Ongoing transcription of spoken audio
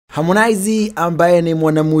Harmonize ambaye ni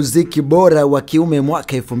mwanamuziki bora wa kiume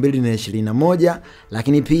mwaka 2021,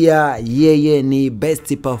 lakini pia yeye ni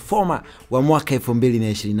best performer wa mwaka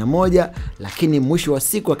 2021, lakini mwisho wa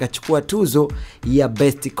siku akachukua tuzo ya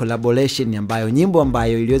best collaboration, ambayo nyimbo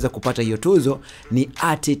ambayo iliweza kupata hiyo tuzo ni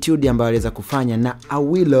Attitude ambayo aliweza kufanya na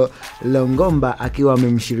Awilo Longomba akiwa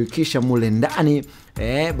amemshirikisha mule ndani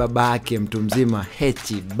babake mtu mzima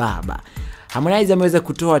Hechi Baba. Harmonize ameweza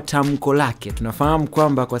kutoa tamko lake. Tunafahamu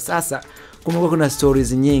kwamba kwa sasa kumekuwa kuna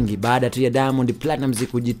stories nyingi baada tu ya Diamond Platnumz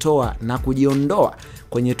kujitoa na kujiondoa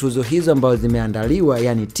kwenye tuzo hizo ambazo zimeandaliwa,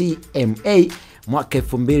 yani TMA mwaka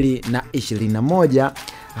 2021.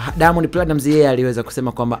 Diamond Platnumz yeye aliweza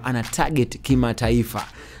kusema kwamba ana target kimataifa.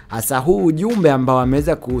 Hasa huu ujumbe ambao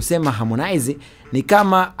ameweza kusema Harmonize ni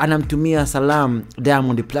kama anamtumia salamu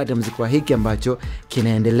Diamond Platnumz kwa hiki ambacho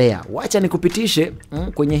kinaendelea. Wacha nikupitishe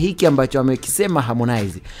kwenye hiki ambacho amekisema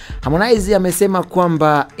Harmonize. Harmonize amesema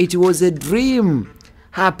kwamba it was a dream,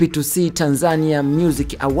 happy to see Tanzania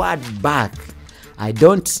Music Award back. I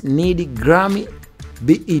don't need Grammy,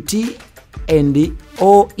 BET and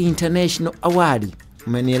all international award.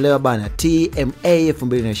 Umenielewa bana? TMA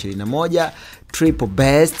 2021 triple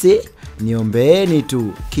best, niombeeni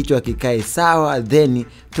tu kichwa kikae sawa, then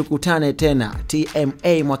tukutane tena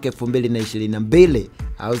TMA mwaka 2022,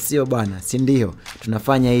 au sio bana? Si ndio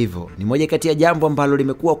tunafanya hivyo? Ni moja kati ya jambo ambalo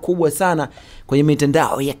limekuwa kubwa sana kwenye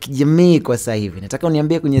mitandao ya kijamii kwa sasa hivi. Nataka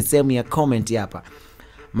uniambie kwenye sehemu ya comment hapa,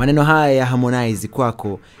 maneno haya ya Harmonize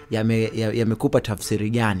kwako yamekupa tafsiri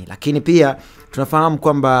gani? Lakini pia tunafahamu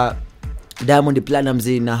kwamba Diamond Platnumz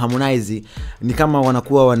na Harmonize ni kama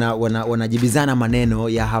wanakuwa wanajibizana maneno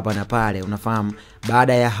ya hapa na pale. Unafahamu,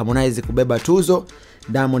 baada ya Harmonize kubeba tuzo,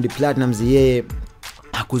 Diamond Platnumz yeye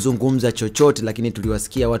hakuzungumza chochote, lakini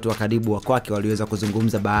tuliwasikia watu wa karibu wa kwake waliweza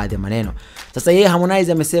kuzungumza baadhi ya maneno. Sasa yeye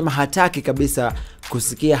Harmonize amesema hataki kabisa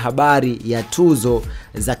kusikia habari ya tuzo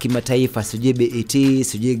za kimataifa, sijui BET,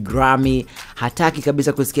 sijui Grammy. Hataki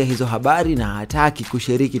kabisa kusikia hizo habari na hataki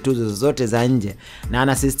kushiriki tuzo zozote za nje. Na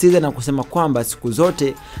anasisitiza na kusema kwamba siku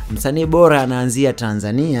zote msanii bora anaanzia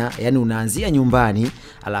Tanzania, yani unaanzia nyumbani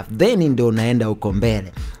alafu then ndio unaenda huko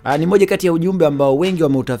mbele. Ni moja kati ya ujumbe ambao wengi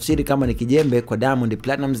wameutafsiri kama ni kijembe kwa Diamond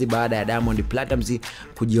Platnumz baada ya Diamond Platnumz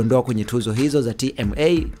kujiondoa kwenye tuzo hizo za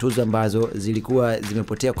TMA, tuzo ambazo zilikuwa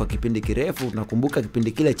zimepotea kwa kipindi kirefu. Tunakumbuka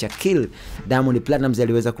kipindi kile cha Kill, Diamond Platnumz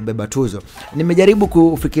aliweza kubeba tuzo. Nimejaribu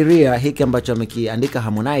kufikiria hiki ambacho amekiandika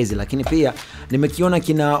Harmonize, lakini pia nimekiona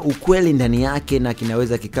kina ukweli ndani yake na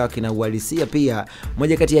kinaweza kikawa kina uhalisia pia.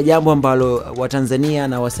 Moja kati ya jambo ambalo Watanzania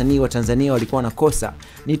na wasanii wa Tanzania walikuwa wanakosa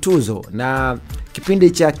ni tuzo, na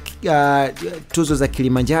kipindi cha tuzo za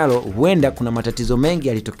Kilimanjaro huenda kuna matatizo mengi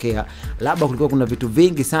yalitokea. Labda kulikuwa kuna vitu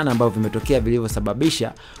vingi sana ambavyo vimetokea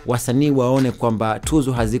vilivyosababisha wasanii waone kwamba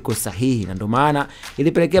tuzo haziko sahihi, na ndio maana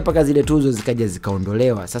ilipelekea paka zile tuzo zikaja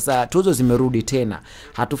zikaondolewa. Sasa tuzo zimerudi tena.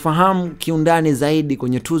 Hatufahamu kiundani zaidi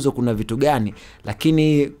kwenye tuzo kuna vitu gani,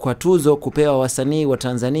 lakini kwa tuzo kupewa wasanii wa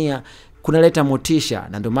Tanzania kunaleta motisha,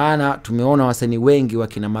 na ndio maana tumeona wasanii wengi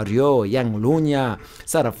wakina Mario, Young Lunya,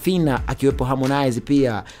 Sarafina, akiwepo Harmonize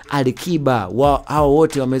pia, Alikiba, hao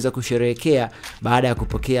wote wameweza kusherehekea baada ya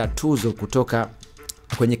kupokea tuzo kutoka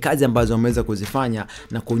kwenye kazi ambazo wameweza kuzifanya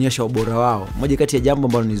na kuonyesha ubora wao. Moja kati ya jambo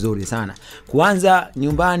ambalo ni nzuri sana. Kuanza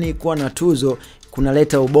nyumbani kuwa na tuzo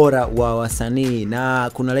kunaleta ubora wa wasanii na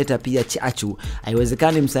kunaleta pia chachu.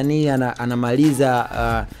 Haiwezekani msanii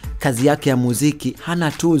anamaliza kazi yake ya muziki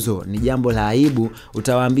hana tuzo, ni jambo la aibu.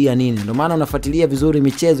 Utawaambia nini? Ndio maana unafuatilia vizuri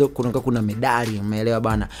michezo, kuna medali, umeelewa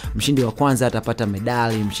bana? Mshindi wa kwanza atapata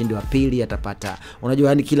medali, mshindi wa pili atapata, unajua,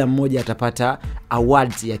 yani kila mmoja atapata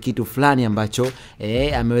awards ya kitu fulani ambacho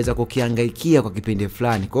ameweza kukihangaikia kwa kipindi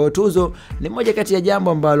fulani. Kwa hiyo tuzo ni moja kati ya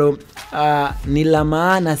jambo ambalo ni la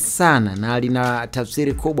maana sana na lina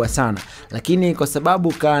tafsiri kubwa sana, lakini kwa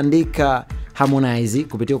sababu kaandika Harmonize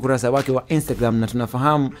kupitia ukurasa wake wa Instagram, na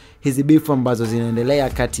tunafahamu hizi beef ambazo zinaendelea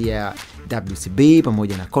kati ya WCB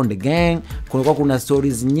pamoja na Konde Gang, kuna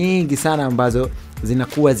stories nyingi sana ambazo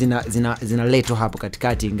zinakuwa zinaletwa hapo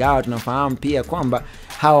katikati, ingawa tunafahamu pia kwamba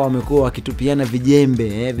hawa wamekuwa wakitupiana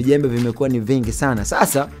vijembe. Vijembe vimekuwa ni vingi sana.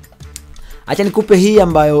 Sasa acha nikupe hii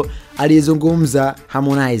ambayo alizungumza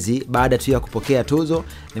Harmonize baada tu ya kupokea tuzo.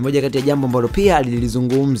 Ni moja kati ya jambo ambalo pia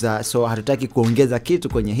alilizungumza, so hatutaki kuongeza kitu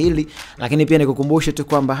kwenye hili, lakini pia nikukumbushe tu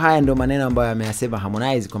kwamba haya ndio maneno ambayo ameyasema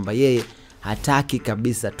Harmonize, kwamba yeye hataki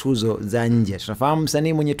kabisa tuzo za nje. Tunafahamu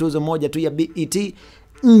msanii mwenye tuzo moja tu ya BET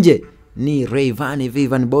nje ni Rayvanny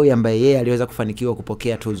Vivian Boy ambaye yeye aliweza kufanikiwa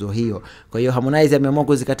kupokea tuzo hiyo. Kwa hiyo Harmonize ameamua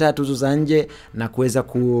kuzikataa tuzo za nje na kuweza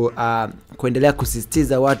kuendelea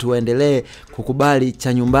kusisitiza watu waendelee kukubali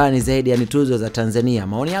cha nyumbani zaidi, yani tuzo za Tanzania.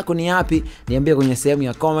 Maoni yako ni yapi? Niambie kwenye sehemu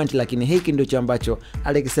ya comment, lakini hiki ndicho ambacho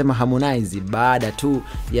alikisema Harmonize baada tu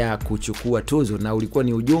ya kuchukua tuzo, na ulikuwa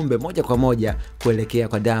ni ujumbe moja kwa moja kuelekea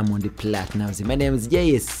kwa Diamond Platnumz. My name is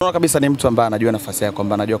JS. Unaona kabisa ni mtu ambaye anajua nafasi yake,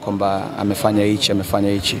 kwamba anajua kwamba amefanya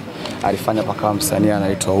hichi, alifanya paka msanii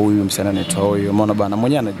anaitwa huyu, msanii anaitwa huyu. Umeona bana,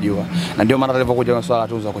 mwenyewe anajua. Na ndio maana alipokuja na swala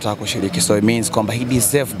tuzo kutaka kushiriki. So it means kwamba he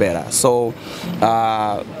deserve better. So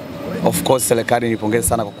of course serikali nipongeza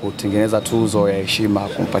sana kwa kutengeneza tuzo ya heshima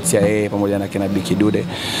kumpatia yeye pamoja na kina Biki Dude.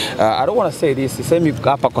 I don't want to say this, sisemi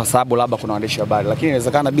hapa kwa sababu labda kuna waandishi wa habari, lakini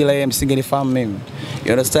inawezekana bila yeye msingenifahamu mimi.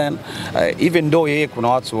 You understand? Even though yeye kuna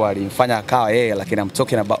watu walimfanya akawa yeye, lakini I'm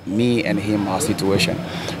talking about me and him, our situation.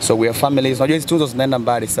 So we are families. Unajua hizo tuzo zinaenda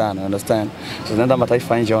mbali sana, you understand? So zinaenda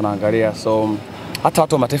mataifa nje wanaangalia. So hata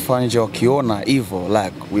watu wa mataifa nje wakiona hivyo,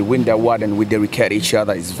 like we win the award and we dedicate each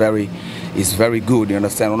other, is very good, you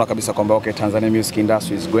understand? Unaona kabisa kwamba okay, Tanzania music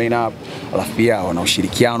industry is growing up, alafu pia wana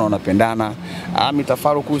ushirikiano, wanapendana.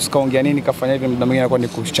 Mitafaruku sikaongea nini kafanya hivi, muda mwingine anakuwa ni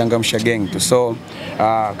kuchangamsha gang tu. So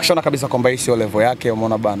kishaona kabisa kwamba hii sio level yake,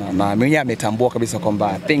 umeona bana, na mimi ametambua kabisa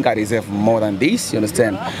kwamba I think I deserve more than this, you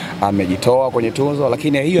understand? Amejitoa kwenye tuzo,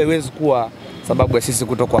 lakini hiyo haiwezi kuwa sababu ya sisi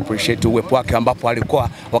kuto appreciate uwepo wake ambapo alikuwa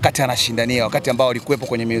wakati anashindania, wakati ambao alikuwepo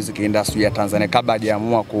kwenye music industry ya Tanzania kabla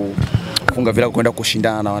hajaamua kufunga vilago kwenda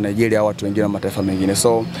kushindana na Nigeria au watu wengine na mataifa mengine.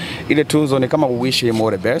 So ile tuzo ni kama wish him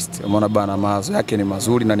all the best. Umeona bana, mawazo yake ni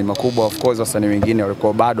mazuri na ni makubwa. Of course wasanii wengine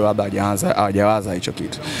walikuwa bado labda hawajawaza hicho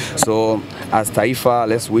kitu. So as taifa,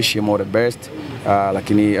 let's wish him all the best.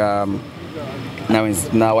 Lakini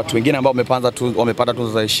na watu wengine ambao wamepata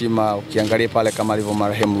tuzo za heshima, ukiangalia pale kama alivyo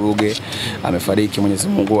marehemu Ruge amefariki, Mwenyezi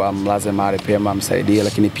Mungu amlaze mahali pema, amsaidie.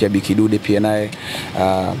 Lakini pia Biki Dude pia naye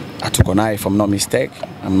atuko naye, if I'm not mistaken,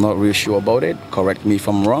 I'm not really sure about it, correct me if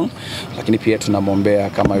I'm wrong. Lakini pia tunamwombea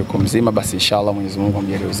kama yuko mzima, basi inshallah Mwenyezi Mungu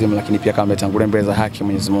amjalie uzima. Lakini pia kama ametangulia mbele za haki,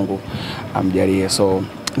 Mwenyezi Mungu amjalie. So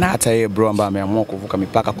na hata yeye bro ambaye ameamua kuvuka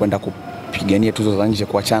mipaka kwenda kupigania tuzo za nje,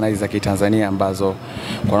 kuachana hizi za Kitanzania ambazo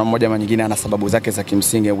kwa namna moja ama nyingine ana sababu zake za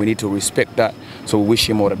kimsingi, we need to respect that. So we wish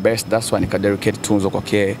him all the best. That's why nikadedicate tuzo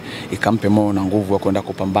kwake, ikampe moyo na nguvu ya kwenda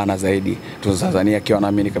kupambana zaidi tuzo za Tanzania, akiwa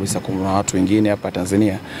naamini kabisa kuna watu wengine hapa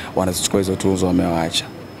Tanzania wanazichukua hizo tuzo wamewaacha.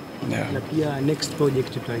 Yeah. Na pia next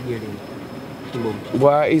project tutarajia lini?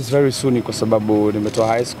 Well, it's very soon kwa sababu nimetoa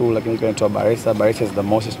high school, lakini nimetoa Baresa. Baresa is the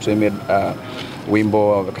most streamed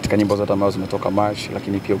wimbo katika nyimbo zote ambazo zimetoka March.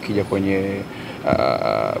 Lakini pia ukija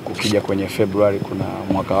kwenye February kuna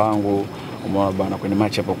mwaka wangu, umeona bana, kwenye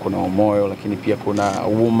March hapo kuna Umoyo, lakini pia kuna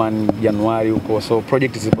Woman January huko. So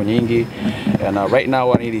projects zipo nyingi, and right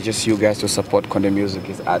now I need just you guys to support Konde Music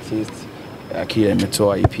as artists. Kia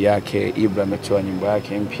ametoa EP yake, Ibra ametoa nyimbo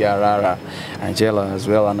yake mpya, Rara, Angela as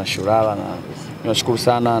well, na Shurala, na nashukuru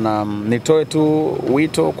sana. Na nitoe tu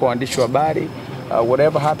wito kwa waandishi wa habari,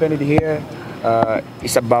 whatever happened here,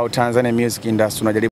 it's about Tanzania music industry.